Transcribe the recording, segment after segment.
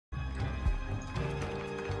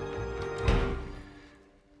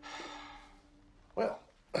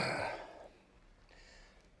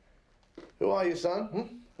Who are you,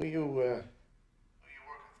 son? Who you working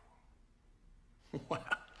for? Wow.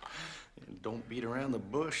 Don't beat around the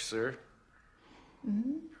bush, sir.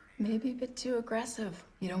 Maybe a bit too aggressive.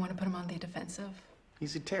 You don't want to put him on the defensive.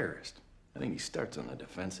 He's a terrorist. I think he starts on the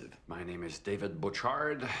defensive. My name is David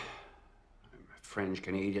Bouchard. I'm a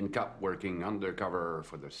French-Canadian cop working undercover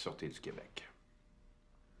for the Sûreté du Québec.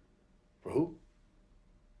 For who?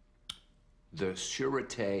 The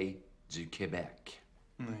Sûreté du Québec.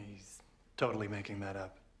 He's totally making that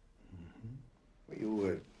up. Are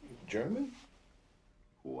you German?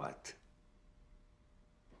 What?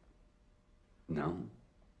 No.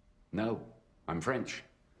 No, I'm French.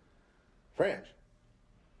 French?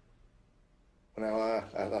 Well, now,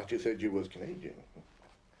 I thought you said you was Canadian.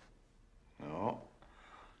 No.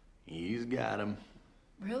 He's got him.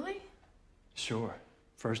 Really? Sure.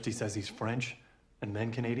 First he says he's French, and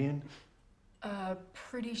then Canadian.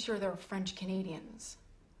 Pretty sure they're French Canadians.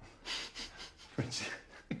 French.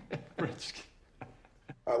 French.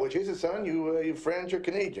 Which is it, son? You French or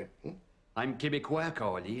Canadian? I'm Québécois,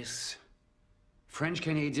 câlisse.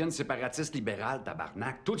 French-Canadian séparatiste libéral,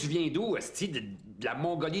 tabarnak. Toi, tu viens d'où, esti? De la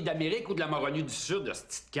Mongolie d'Amérique ou de la Moronie du Sud, de cette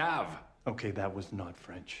petite cave? Okay, that was not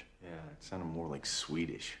French. Yeah, it sounded more like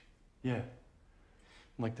Swedish. Yeah.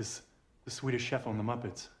 Like the Swedish chef on the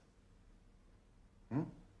Muppets.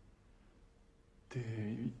 The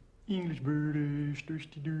English British,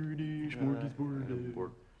 thirsty British,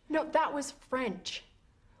 smorgasbord. No, that was French.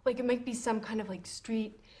 Like, it might be some kind of, like,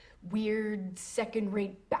 street, weird,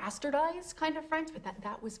 second-rate, bastardized kind of French, but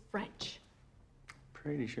that was French.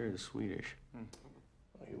 Pretty sure it's Swedish.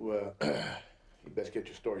 You best get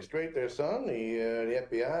your story straight there, son. The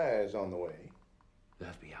FBI is on the way. The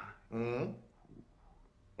FBI? And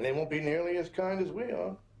they won't be nearly as kind as we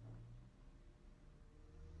are.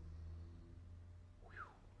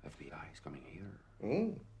 FBI is coming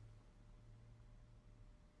here.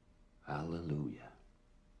 Hallelujah.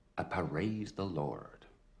 Praise the Lord.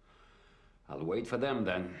 I'll wait for them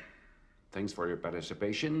then. Thanks for your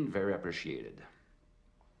participation. Very appreciated.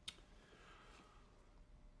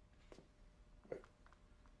 You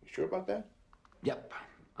sure about that? Yep.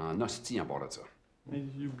 En hostie en part de ça.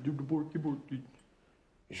 You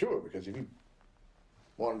sure? Because if you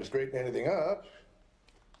wanted to straighten anything up,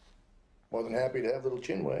 more than happy to have a little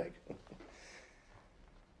chin wag.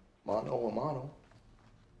 Mano a mano.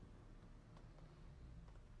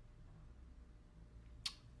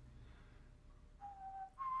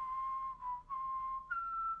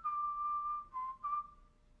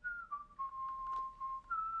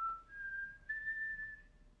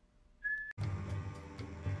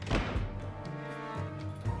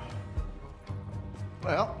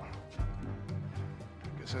 Well,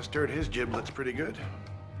 guess I stirred his giblets pretty good.